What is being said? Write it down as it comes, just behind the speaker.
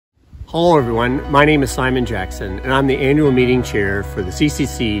Hello everyone, my name is Simon Jackson and I'm the annual meeting chair for the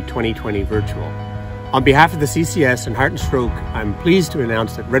CCC 2020 Virtual. On behalf of the CCS and Heart and Stroke, I'm pleased to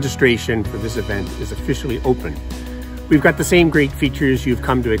announce that registration for this event is officially open. We've got the same great features you've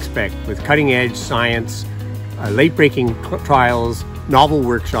come to expect with cutting-edge science, late-breaking trials, novel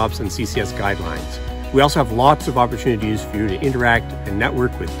workshops, and CCS guidelines. We also have lots of opportunities for you to interact and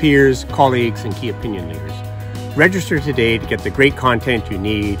network with peers, colleagues, and key opinion leaders. Register today to get the great content you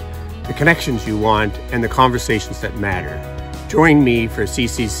need, the connections you want, and the conversations that matter. Join me for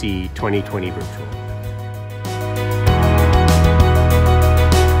CCC 2020 Virtual.